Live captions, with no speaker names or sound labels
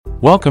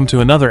Welcome to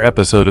another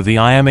episode of the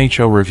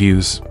IMHO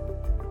Reviews.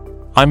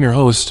 I'm your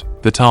host,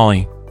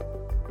 Vitali.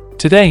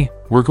 Today,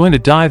 we're going to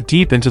dive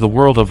deep into the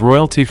world of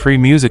royalty-free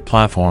music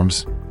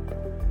platforms.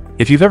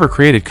 If you've ever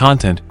created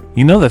content,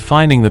 you know that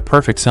finding the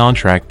perfect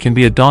soundtrack can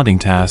be a daunting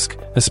task,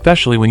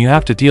 especially when you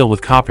have to deal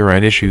with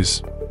copyright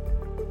issues.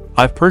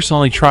 I've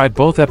personally tried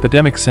both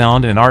Epidemic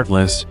Sound and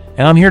Artlist,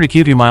 and I'm here to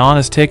give you my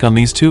honest take on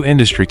these two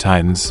industry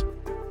titans.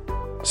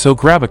 So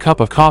grab a cup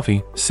of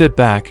coffee, sit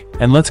back,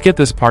 and let's get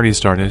this party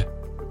started.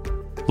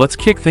 Let's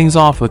kick things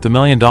off with the $1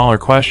 million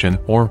question,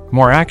 or,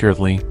 more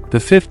accurately, the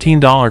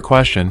 $15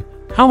 question: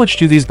 how much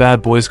do these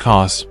bad boys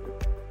cost?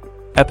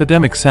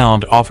 Epidemic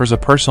Sound offers a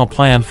personal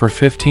plan for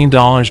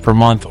 $15 per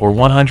month or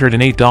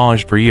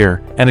 $108 per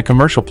year, and a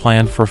commercial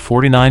plan for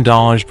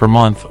 $49 per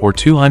month or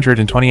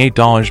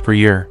 $228 per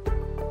year.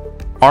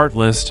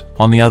 Artlist,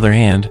 on the other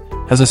hand,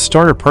 has a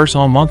starter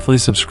personal monthly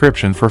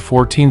subscription for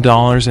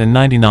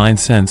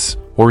 $14.99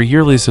 or a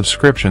yearly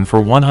subscription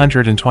for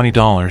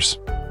 $120.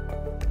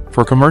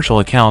 For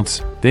commercial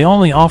accounts, they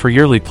only offer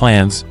yearly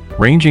plans,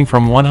 ranging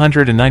from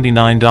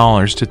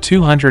 $199 to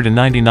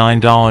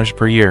 $299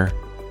 per year.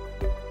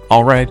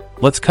 Alright,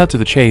 let's cut to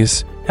the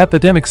chase.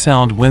 Epidemic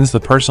Sound wins the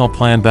personal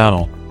plan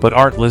battle, but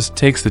Artlist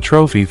takes the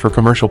trophy for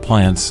commercial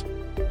plans.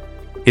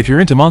 If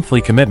you're into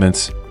monthly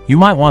commitments, you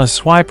might want to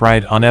swipe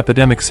right on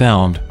Epidemic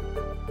Sound.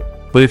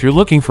 But if you're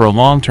looking for a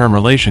long-term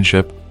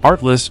relationship,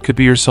 Artlist could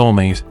be your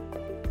soulmate.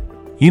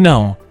 You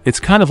know, it's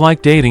kind of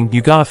like dating,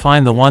 you gotta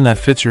find the one that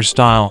fits your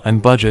style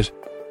and budget.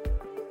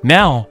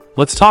 Now,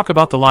 let's talk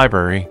about the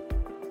library.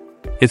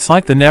 It's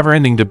like the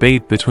never-ending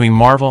debate between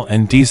Marvel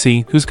and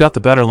DC, who's got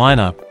the better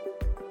lineup.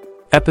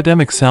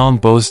 Epidemic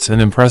Sound boasts an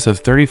impressive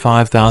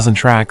 35,000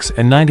 tracks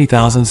and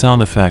 90,000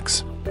 sound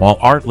effects, while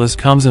Artlist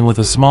comes in with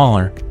a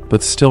smaller,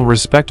 but still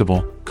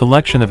respectable,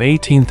 collection of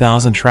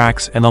 18,000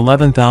 tracks and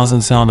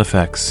 11,000 sound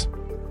effects.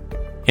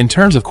 In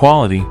terms of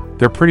quality,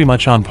 they're pretty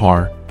much on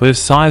par, but if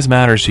size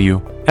matters to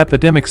you,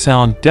 Epidemic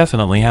Sound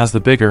definitely has the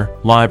bigger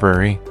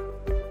library.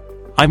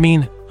 I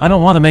mean, I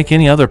don't want to make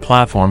any other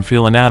platform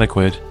feel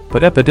inadequate,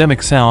 but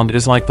Epidemic Sound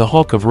is like the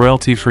Hulk of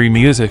royalty-free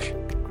music.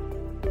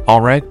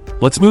 Alright,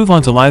 let's move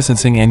on to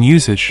licensing and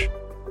usage.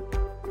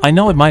 I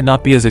know it might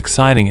not be as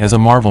exciting as a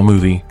Marvel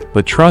movie,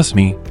 but trust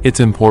me,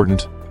 it's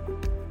important.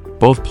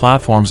 Both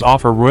platforms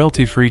offer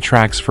royalty-free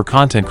tracks for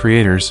content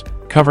creators,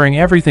 covering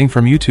everything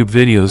from YouTube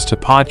videos to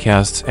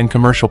podcasts and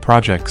commercial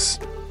projects.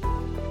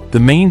 The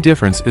main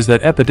difference is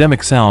that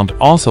Epidemic Sound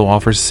also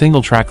offers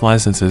single-track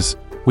licenses,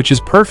 which is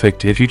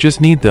perfect if you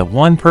just need that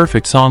one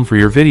perfect song for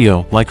your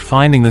video, like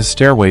finding the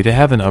stairway to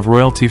heaven of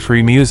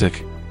royalty-free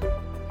music.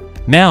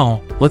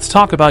 Now, let's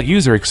talk about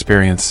user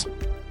experience.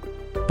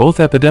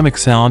 Both Epidemic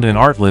Sound and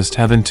Artlist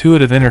have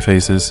intuitive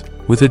interfaces,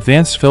 with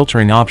advanced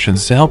filtering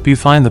options to help you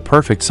find the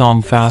perfect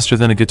song faster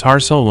than a guitar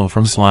solo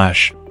from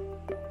Slash.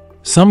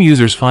 Some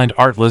users find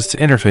Artlist's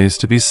interface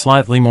to be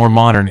slightly more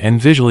modern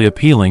and visually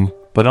appealing,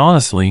 but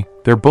honestly,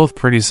 they're both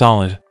pretty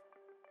solid.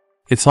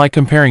 It's like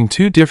comparing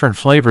two different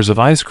flavors of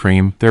ice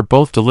cream. They're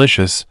both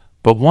delicious,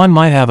 but one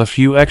might have a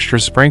few extra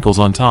sprinkles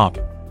on top.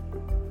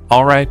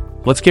 Alright,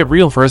 let's get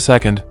real for a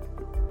second.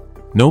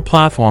 No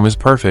platform is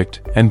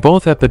perfect, and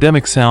both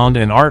Epidemic Sound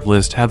and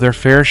Artlist have their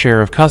fair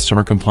share of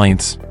customer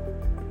complaints.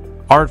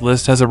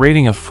 Artlist has a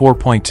rating of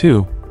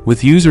 4.2,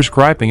 with users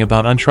griping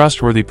about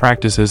untrustworthy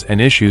practices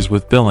and issues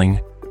with billing.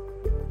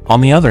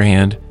 On the other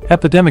hand,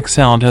 Epidemic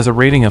Sound has a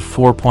rating of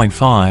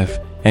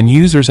 4.5, and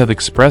users have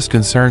expressed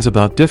concerns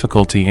about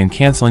difficulty in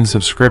canceling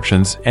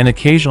subscriptions and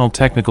occasional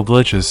technical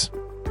glitches.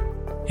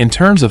 In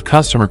terms of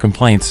customer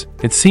complaints,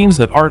 it seems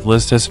that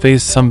Artlist has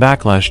faced some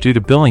backlash due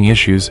to billing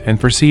issues and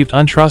perceived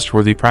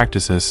untrustworthy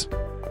practices.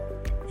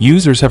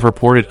 Users have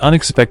reported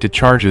unexpected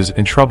charges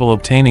and trouble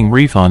obtaining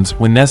refunds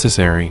when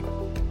necessary.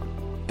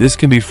 This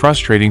can be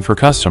frustrating for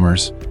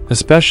customers,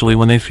 especially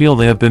when they feel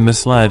they have been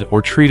misled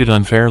or treated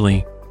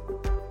unfairly.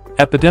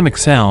 Epidemic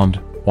Sound,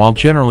 while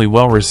generally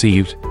well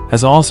received,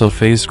 has also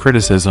faced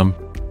criticism.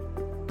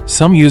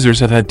 Some users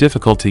have had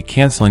difficulty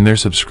canceling their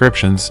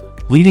subscriptions,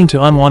 leading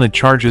to unwanted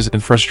charges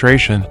and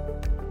frustration.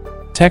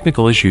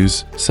 Technical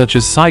issues, such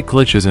as site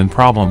glitches and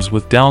problems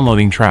with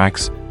downloading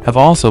tracks, have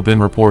also been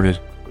reported.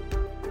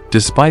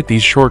 Despite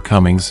these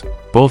shortcomings,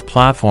 both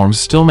platforms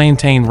still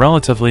maintain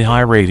relatively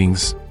high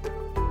ratings.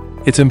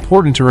 It's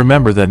important to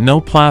remember that no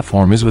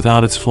platform is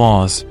without its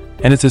flaws,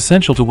 and it's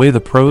essential to weigh the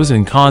pros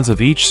and cons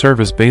of each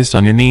service based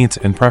on your needs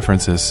and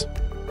preferences.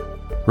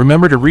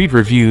 Remember to read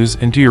reviews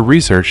and do your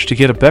research to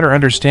get a better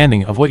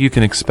understanding of what you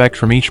can expect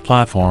from each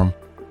platform.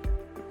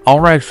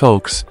 Alright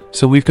folks,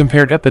 so we've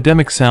compared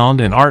Epidemic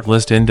Sound and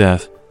Artlist in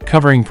depth,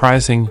 covering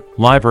pricing,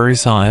 library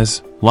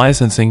size,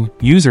 licensing,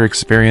 user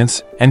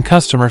experience, and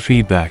customer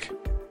feedback.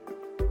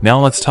 Now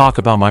let's talk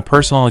about my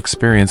personal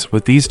experience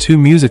with these two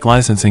music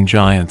licensing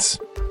giants.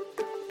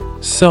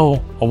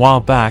 So, a while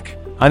back,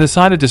 I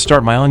decided to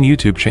start my own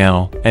YouTube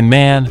channel, and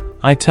man,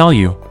 I tell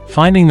you,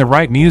 finding the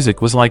right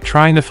music was like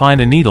trying to find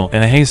a needle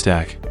in a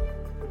haystack.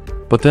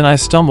 But then I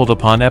stumbled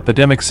upon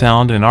Epidemic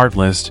Sound and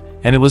Artlist,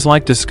 and it was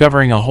like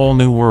discovering a whole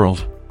new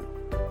world.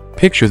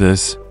 Picture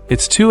this,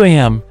 it's 2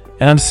 a.m.,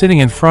 and I'm sitting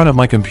in front of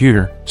my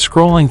computer,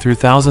 scrolling through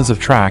thousands of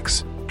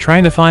tracks,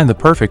 trying to find the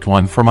perfect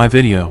one for my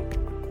video.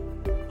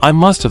 I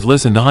must have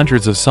listened to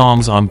hundreds of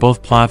songs on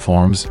both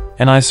platforms,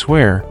 and I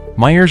swear,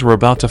 my ears were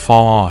about to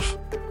fall off.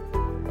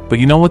 But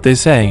you know what they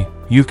say,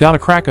 you've got to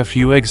crack a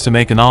few eggs to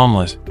make an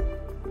omelet.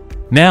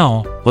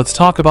 Now, let's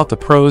talk about the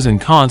pros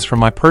and cons from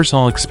my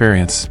personal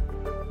experience.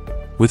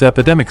 With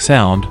Epidemic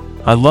Sound,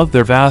 I love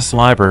their vast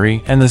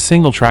library and the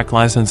single-track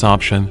license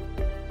option.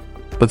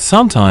 But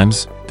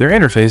sometimes, their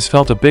interface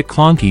felt a bit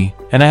clunky,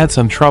 and I had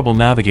some trouble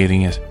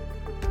navigating it.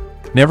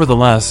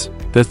 Nevertheless,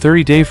 the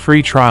 30-day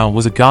free trial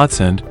was a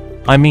godsend.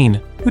 I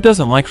mean, who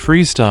doesn't like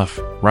free stuff,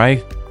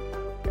 right?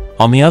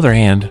 On the other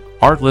hand,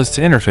 Artlist's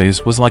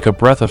interface was like a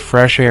breath of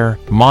fresh air,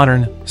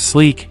 modern,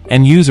 sleek,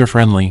 and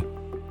user-friendly.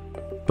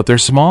 But their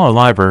smaller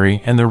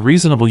library and their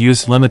reasonable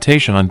use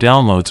limitation on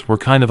downloads were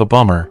kind of a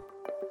bummer.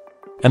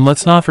 And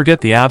let's not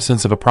forget the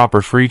absence of a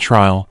proper free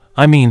trial.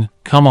 I mean,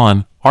 come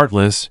on,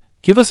 Artlist,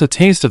 give us a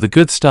taste of the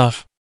good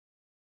stuff.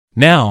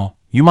 Now,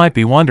 you might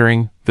be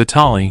wondering,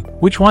 Vitaly,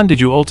 which one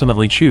did you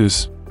ultimately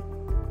choose?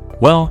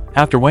 Well,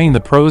 after weighing the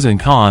pros and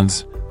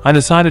cons, I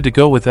decided to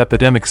go with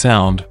Epidemic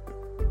Sound.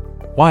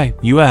 Why,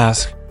 you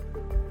ask?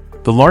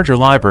 The larger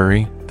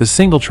library, the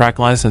single-track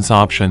license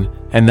option,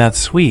 and that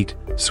sweet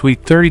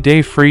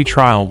 30-day free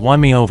trial won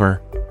me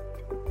over.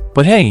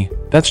 But hey,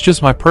 that's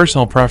just my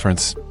personal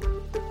preference.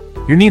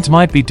 Your needs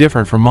might be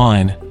different from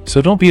mine,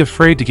 so don't be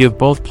afraid to give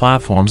both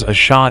platforms a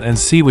shot and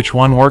see which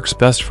one works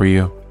best for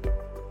you.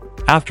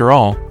 After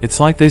all, it's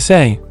like they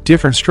say,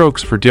 different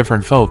strokes for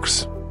different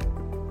folks.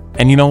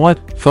 And you know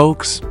what,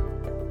 folks?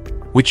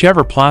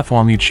 Whichever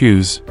platform you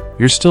choose,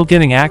 you're still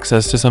getting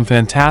access to some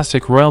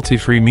fantastic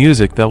royalty-free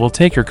music that will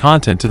take your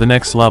content to the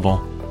next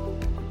level.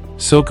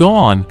 So go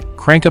on,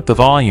 crank up the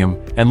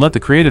volume, and let the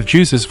creative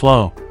juices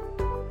flow.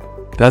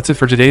 That's it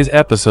for today's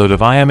episode of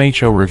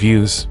IMHO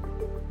Reviews.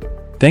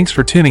 Thanks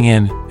for tuning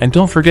in, and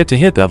don't forget to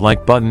hit that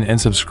like button and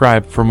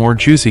subscribe for more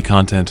juicy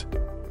content.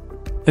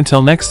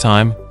 Until next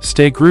time,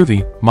 stay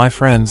groovy, my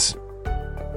friends.